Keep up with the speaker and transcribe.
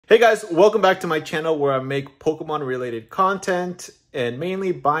Hey guys, welcome back to my channel where I make Pokemon related content and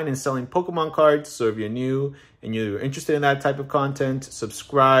mainly buying and selling Pokemon cards. So if you're new and you're interested in that type of content,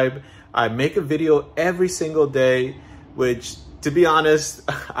 subscribe. I make a video every single day, which to be honest,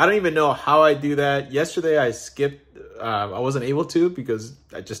 I don't even know how I do that. Yesterday I skipped, I wasn't able to because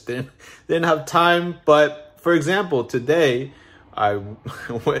I just didn't have time. But for example, today I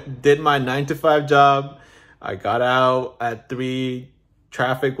did my 9-to-5 job. I got out at 3.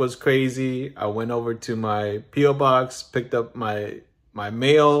 Traffic was crazy. I went over to my P.O. box, picked up my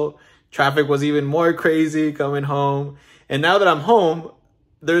mail. Traffic was even more crazy coming home. And now that I'm home,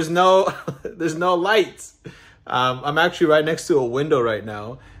 there's no lights. I'm actually right next to a window right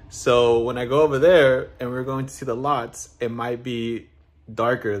now. So when I go over there and we're going to see the lots, it might be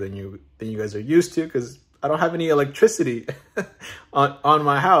darker than you guys are used to because I don't have any electricity on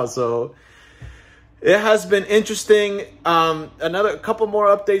my house. So it has been interesting. Another couple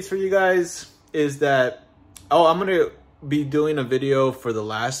more updates for you guys is that, I'm going to be doing a video for the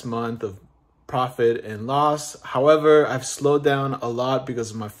last month of profit and loss. However, I've slowed down a lot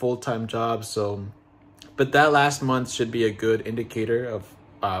because of my full-time job. But that last month should be a good indicator of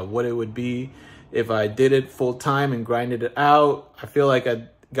what it would be if I did it full-time and grinded it out. I feel like I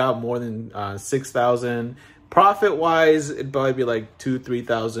got more than 6,000. Profit-wise, it'd probably be like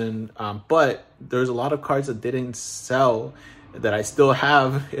 2,000-3,000. But there's a lot of cards that didn't sell that I still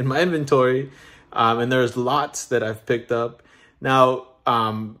have in my inventory. And there's lots that I've picked up. Now,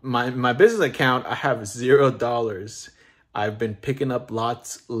 my business account, I have $0. I've been picking up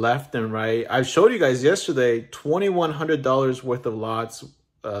lots left and right. I showed you guys yesterday $2,100 worth of lots.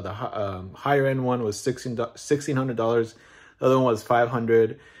 The higher end one was $1,600. The other one was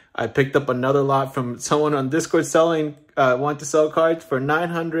 $500. I picked up another lot from someone on Discord wanted to sell cards for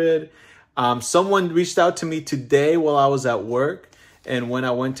 $900. Someone reached out to me today while I was at work. And when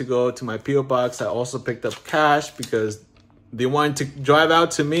I went to go to my P.O. box, I also picked up cash because they wanted to drive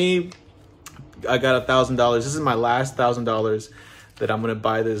out to me. I got $1,000. This is my last $1,000 that I'm going to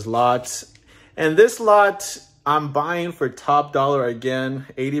buy this lot. And this lot I'm buying for top dollar again,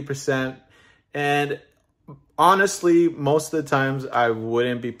 80%. And honestly, most of the times I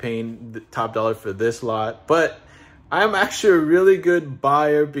wouldn't be paying the top dollar for this lot, but I'm actually a really good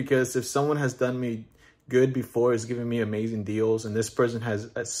buyer because if someone has done me good before, is giving me amazing deals, and this person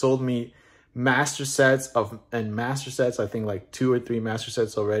has sold me master sets, I think like 2 or 3 master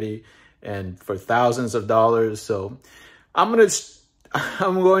sets already, and for thousands of dollars. So I'm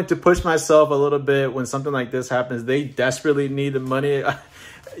going to push myself a little bit when something like this happens. They desperately need the money.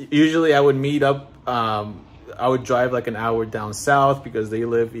 Usually I would meet up, I would drive like an hour down south because they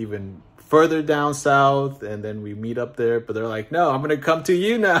live even further down south, and then we meet up there. But they're like, no, I'm going to come to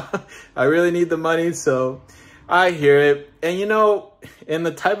you now. I really need the money. So I hear it. And you know, in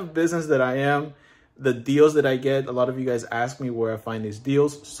the type of business that I am, the deals that I get, a lot of you guys ask me where I find these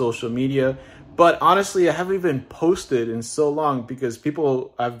deals, social media. But honestly, I haven't even posted in so long because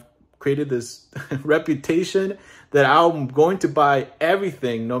I've created this reputation that I'm going to buy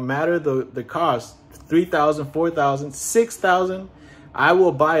everything, no matter the cost. 3,000, 4,000, 6,000, I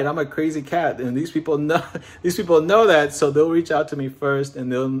will buy it. I'm a crazy cat, and these people know that, so they'll reach out to me first,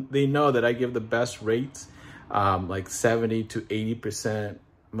 and they know that I give the best rates, like 70 to 80%.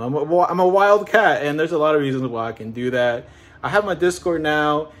 I'm a wild cat, and there's a lot of reasons why I can do that. I have my Discord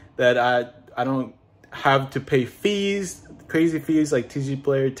now that I don't have to pay fees, crazy fees like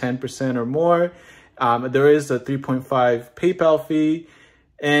TCGplayer 10% or more. There is a 3.5 PayPal fee.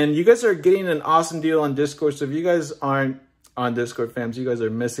 And you guys are getting an awesome deal on Discord. So if you guys aren't on Discord, fams, you guys are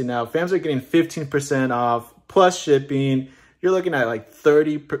missing out. Fams are getting 15% off plus shipping. You're looking at like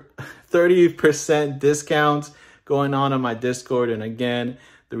 30% discounts going on my Discord. And again,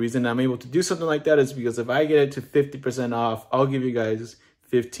 the reason I'm able to do something like that is because if I get it to 50% off, I'll give you guys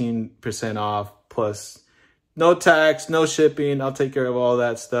 15% off plus no tax, no shipping. I'll take care of all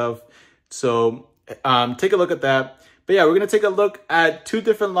that stuff. So take a look at that. But yeah, we're going to take a look at 2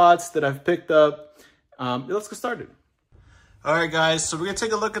 different lots that I've picked up. Let's get started. All right, guys. So we're going to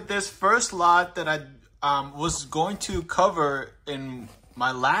take a look at this first lot that I was going to cover in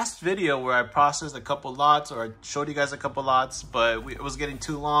my last video where I processed a couple lots, or I showed you guys a couple lots, but it was getting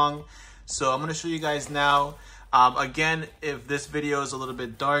too long. So I'm going to show you guys now. Again, if this video is a little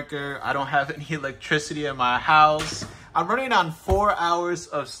bit darker, I don't have any electricity in my house. I'm running on 4 hours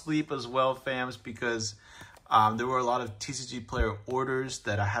of sleep as well, fams, because there were a lot of TCGplayer orders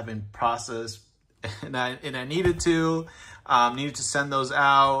that I haven't processed, and I needed to send those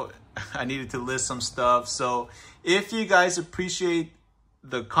out. I needed to list some stuff. So if you guys appreciate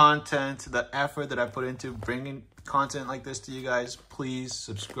the content, the effort that I put into bringing content like this to you guys, please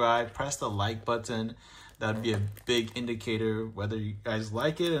subscribe, press the like button. That'd be a big indicator whether you guys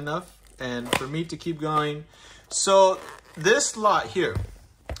like it enough and for me to keep going. So this lot here,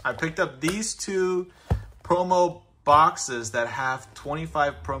 I picked up these two promo boxes that have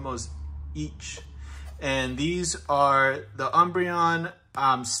 25 promos each. And these are the Umbreon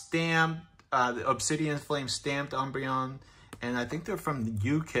stamped, the Obsidian Flame stamped Umbreon. And I think they're from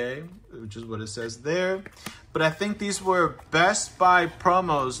the UK, which is what it says there. But I think these were Best Buy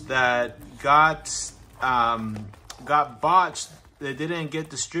promos that got botched. They didn't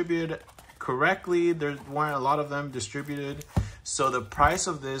get distributed correctly. There weren't a lot of them distributed. So the price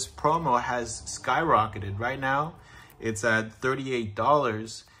of this promo has skyrocketed. Right now, it's at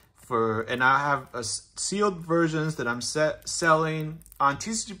 $38 and I have sealed versions that I'm selling on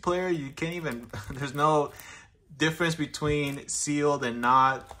TCGplayer. You can't even, there's no difference between sealed and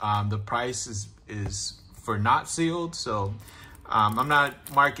not. The price is for not sealed, so I'm not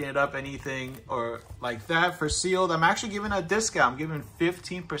marking it up anything or like that. For sealed, I'm actually giving a discount. I'm giving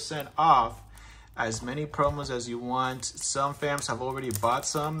 15% off as many promos as you want. Some fams have already bought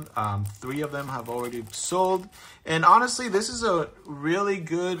some. 3 of them have already sold. And honestly, this is a really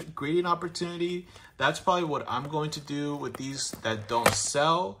good grading opportunity. That's probably what I'm going to do with these that don't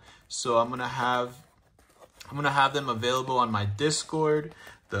sell. So I'm gonna have them available on my Discord,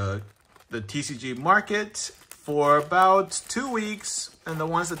 the TCG market, for about 2 weeks. And the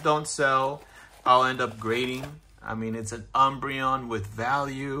ones that don't sell, I'll end up grading. I mean, it's an Umbreon with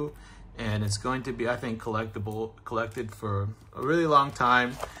value. And it's going to be, I think, collected for a really long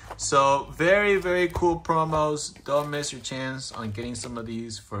time. So very, very cool promos. Don't miss your chance on getting some of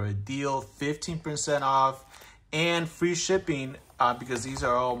these for a deal. 15% off and free shipping because these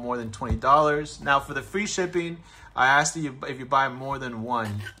are all more than $20. Now for the free shipping, I asked you if you buy more than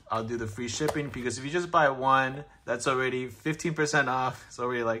one, I'll do the free shipping, because if you just buy one, that's already 15% off. It's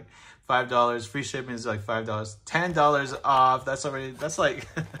already like $5. Free shipping is like $5. $10 off. That's like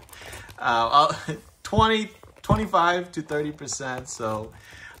 25 to 30%. So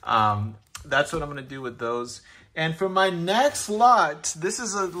that's what I'm gonna do with those. And for my next lot, this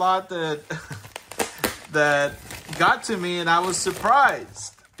is a lot that that got to me, and I was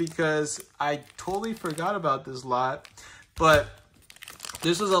surprised because I totally forgot about this lot. But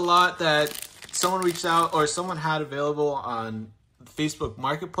this was a lot that someone reached out, or someone had available on Facebook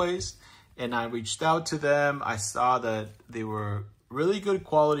Marketplace, and I reached out to them. I saw that they were really good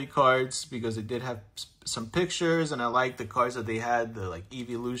quality cards because they did have some pictures, and I liked the cards that they had, the like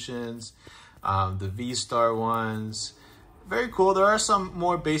Evolutions, the V-Star ones. Very cool. There are some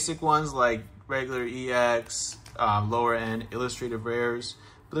more basic ones like regular EX, lower end illustrative rares,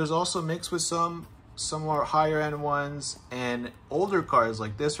 but there's also mixed with some more higher end ones and older cards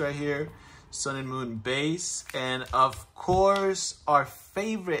like this right here, Sun and Moon base, and of course our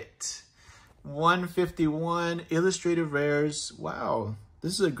favorite 151 illustrative rares. Wow,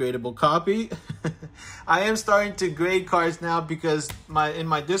 this is a gradable copy. I am starting to grade cards now because in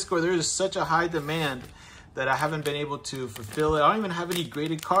my Discord there is such a high demand that I haven't been able to fulfill it. I don't even have any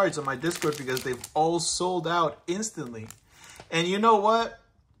graded cards on my Discord because they've all sold out instantly. And you know what?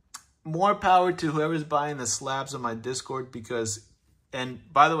 More power to whoever's buying the slabs on my Discord, because, and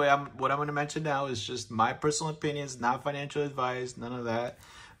by the way, what I'm going to mention now is just my personal opinions, not financial advice, none of that.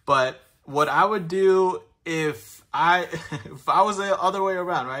 But what I would do if I was the other way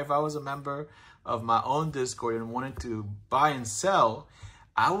around, right? If I was a member of my own Discord and wanted to buy and sell,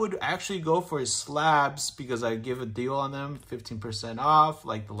 I would actually go for slabs because I give a deal on them, 15% off.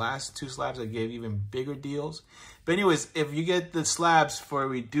 Like the last 2 slabs, I gave even bigger deals. But anyways, if you get the slabs for a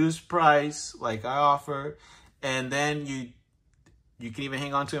reduced price, like I offer, and then you can even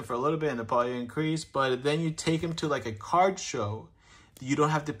hang on to them for a little bit and they'll probably increase, but then you take them to like a card show, you don't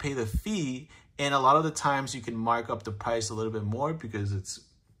have to pay the fee. And a lot of the times you can mark up the price a little bit more because it's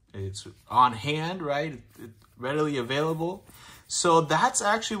on hand, right? It's readily available. So that's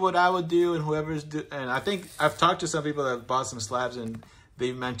actually what I would do, and and I think I've talked to some people that have bought some slabs and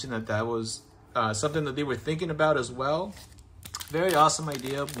they've mentioned that was something that they were thinking about as well. Very awesome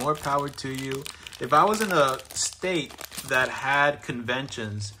idea. More power to you. If I was in a state that had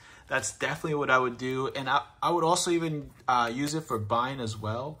conventions, that's definitely what I would do. And I would also even use it for buying as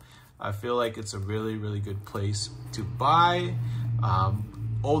well. I feel like it's a really, really good place to buy.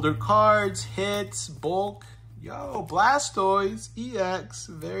 Older cards, hits, bulk. Yo, Blastoise, EX,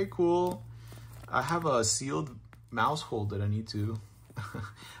 very cool. I have a sealed mouse hold that I need to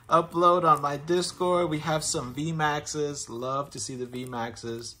upload on my Discord. We have some VMAXs. Love to see the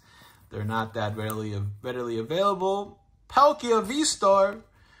VMAXs. They're not that readily available. Palkia V-Star,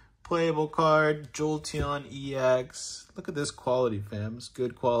 playable card, Jolteon EX. Look at this quality, fam. It's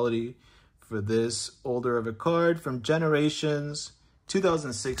good quality for this older of a card from Generations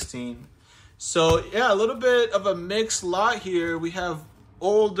 2016. So yeah, a little bit of a mixed lot here. We have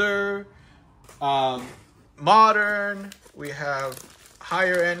older, modern, we have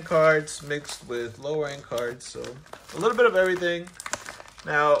higher end cards mixed with lower end cards. So a little bit of everything.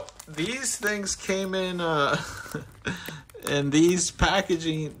 Now, these things came in in this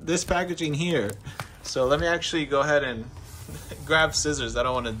packaging here. So let me actually go ahead and grab scissors. I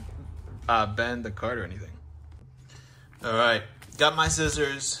don't want to bend the card or anything. All right, got my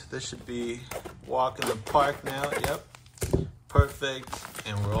scissors. This should be walk in the park now. Yep, perfect.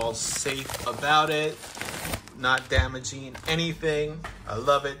 And we're all safe about it. Not damaging anything. I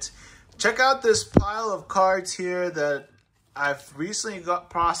love it. Check out this pile of cards here that I've recently got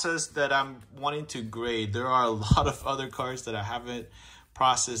processed that I'm wanting to grade. There are a lot of other cards that I haven't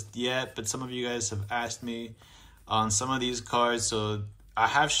processed yet, but some of you guys have asked me on some of these cards. So I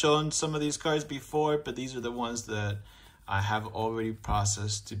have shown some of these cards before, but these are the ones that I have already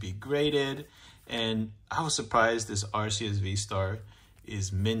processed to be graded. And I was surprised this Arceus V-Star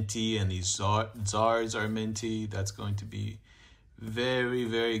is minty and these Zars are minty. That's going to be very,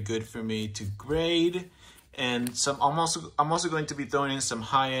 very good for me to grade. And I'm also going to be throwing in some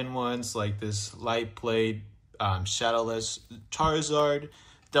high-end ones like this light played Shadowless Charizard,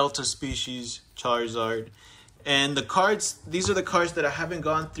 Delta Species Charizard. And the cards, these are the cards that I haven't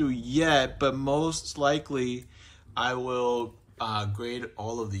gone through yet, but most likely I will grade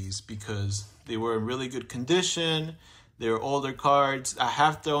all of these because they were in really good condition. They're older cards. I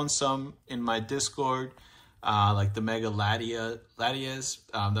have thrown some in my Discord, like the Mega Latias.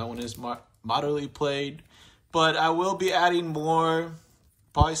 That one is moderately played. But I will be adding more,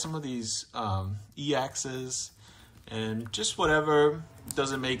 probably some of these EXs and just whatever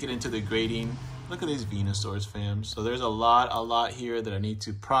doesn't make it into the grading. Look at these Venusaurs, fam. So there's a lot here that I need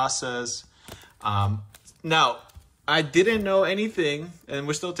to process. Now, I didn't know anything, and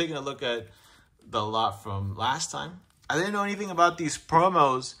we're still taking a look at the lot from last time. I didn't know anything about these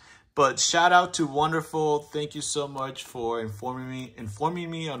promos, but shout out to Wonderful. Thank you so much for informing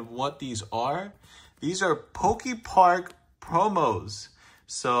me on what these are. These are PokePark promos.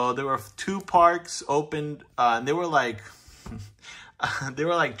 So there were 2 parks opened, and they were like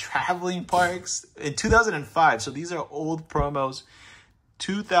traveling parks in 2005. So these are old promos,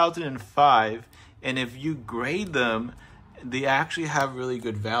 2005. And if you grade them, they actually have really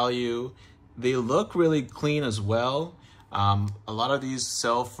good value. They look really clean as well. A lot of these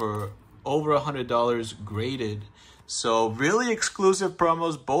sell for over $100 graded. So really exclusive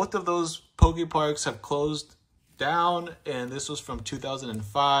promos. Both of those PokeParks have closed down, and this was from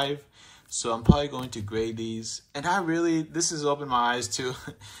 2005. So I'm probably going to grade these. And this has opened my eyes to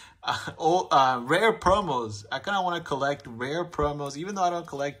rare promos. I kind of want to collect rare promos, even though I don't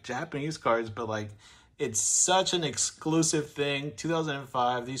collect Japanese cards, but like it's such an exclusive thing.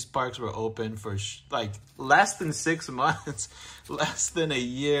 2005, these parks were open for like less than 6 months, less than a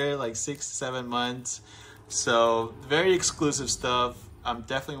year, like 6 to 7 months. So very exclusive stuff. I'm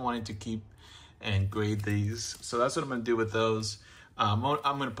definitely wanting to keep and grade these. So that's what I'm going to do with those. I'm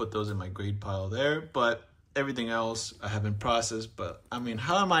going to put those in my grade pile there, but everything else I haven't processed. But I mean,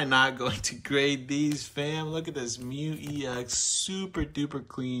 how am I not going to grade these, fam? Look at this Mew EX, super duper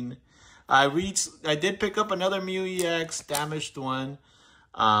clean. I did pick up another Mew EX, damaged one.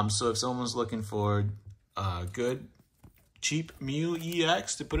 So if someone's looking for good, cheap Mew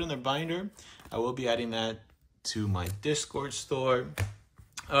EX to put in their binder, I will be adding that to my Discord store.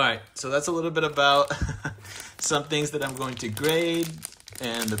 All right, so that's a little bit about some things that I'm going to grade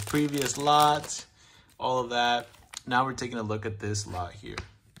and the previous lot, all of that. Now we're taking a look at this lot here.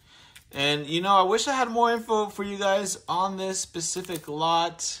 And, you know, I wish I had more info for you guys on this specific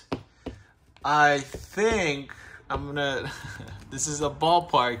lot. I think I'm gonna, this is a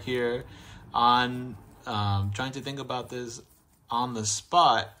ballpark here on trying to think about this on the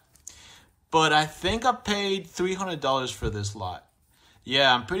spot. But I think I paid $300 for this lot.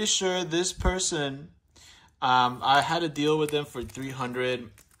 Yeah, I'm pretty sure this person, I had a deal with them for $300,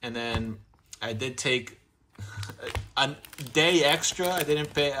 and then I did take a day extra. I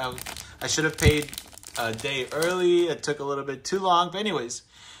didn't pay, I should have paid a day early. It took a little bit too long. But anyways,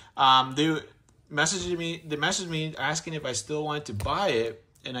 they messaged me asking if I still wanted to buy it.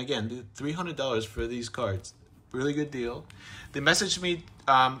 And again, $300 for these cards. Really good deal. They messaged me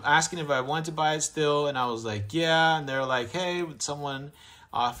asking if I wanted to buy it still, and I was like, yeah. And they're like, hey, someone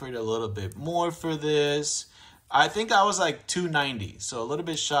offered a little bit more for this. I think I was like $290, so a little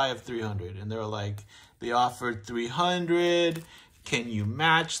bit shy of $300. And they were like, they offered $300. Can you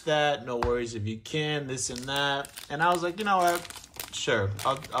match that? No worries if you can, this and that. And I was like, you know what? Sure,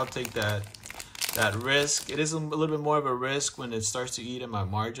 I'll take that risk. It is a little bit more of a risk when it starts to eat at my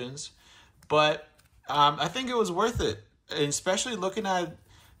margins. But I think it was worth it. And especially looking at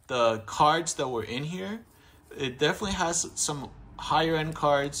the cards that were in here. It definitely has some higher end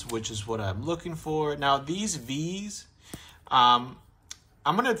cards, which is what I'm looking for. Now these Vs, I'm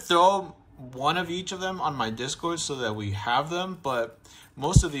gonna throw one of each of them on my Discord so that we have them, but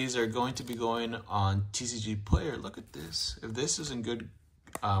most of these are going to be going on TCGplayer. Look at this. If this isn't good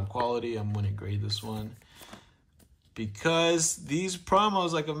quality, I'm gonna grade this one, because these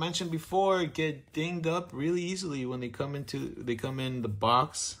promos, like I mentioned before, get dinged up really easily when they come in the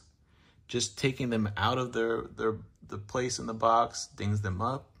box. Just taking them out of the place in the box dings them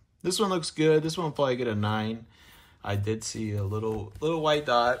up. This one looks good. This one will probably get a 9. I did see a little white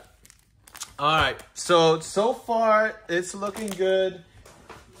dot. All right, so far it's looking good.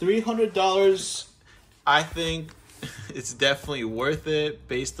 $300. I think it's definitely worth it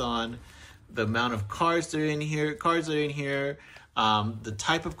based on the amount of cards that are in here. The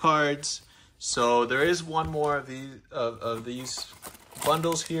type of cards. So there is one more of these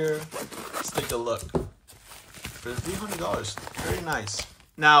bundles here. Let's take a look. For $300, very nice.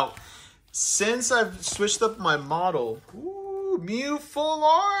 Now, since I've switched up my model, ooh, Mew full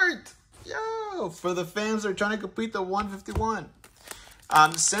art. Yo, for the fans that are trying to complete the 151.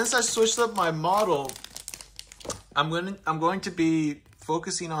 Since I switched up my model, I'm going to be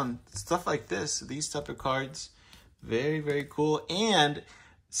focusing on stuff like this, these type of cards. Very, very cool. And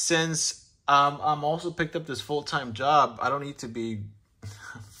since I'm also picked up this full-time job, I don't need to be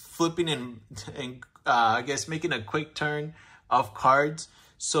flipping and I guess making a quick turn of cards.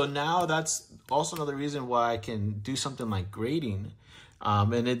 So now that's also another reason why I can do something like grading.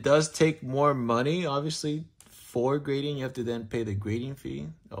 And it does take more money, obviously, for grading. You have to then pay the grading fee.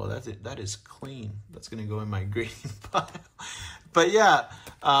 Oh, that's it. That is clean. That's going to go in my grading pile. But yeah,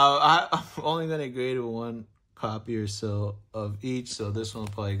 I'm only going to grade one copy or so of each. So this one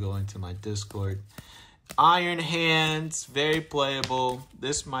will probably go into my Discord. Iron Hands, very playable.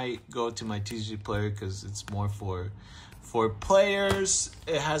 This might go to my TCGplayer because it's more for players.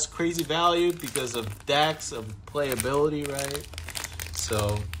 It has crazy value because of decks, of playability, right?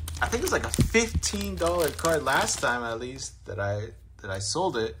 So I think it's like a $15 card last time, at least, that I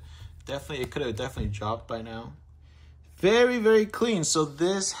sold it. Definitely, it could have definitely dropped by now. Very, very clean. So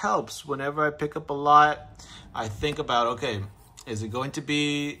this helps whenever I pick up a lot. I think about, okay, are they going to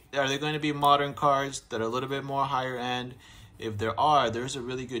be modern cards that are a little bit more higher end? If there are, there's a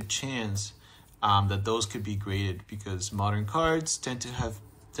really good chance that those could be graded, because modern cards tend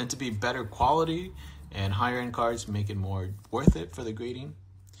to be better quality, and higher end cards make it more worth it for the grading.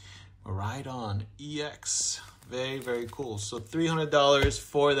 Right on. EX. Very, very cool. So $300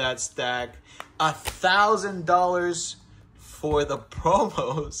 for that stack. $1,000 for the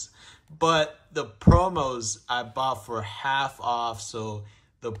promos. But the promos I bought for half off. So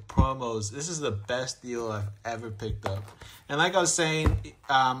the promos, this is the best deal I've ever picked up. And like I was saying,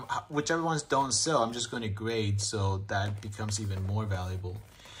 whichever ones don't sell, I'm just going to grade. So that becomes even more valuable.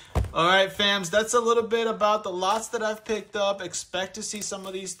 All right, fams, that's a little bit about the lots that I've picked up. Expect to see some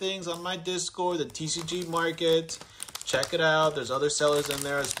of these things on my Discord, the TCG market. Check it out. There's other sellers in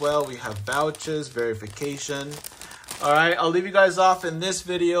there as well. We have vouchers, verification. All right, I'll leave you guys off in this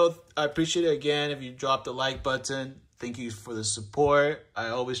video. I appreciate it again if you drop the like button. Thank you for the support. I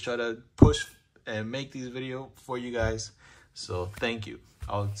always try to push and make these videos for you guys. So thank you.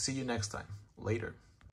 I'll see you next time. Later.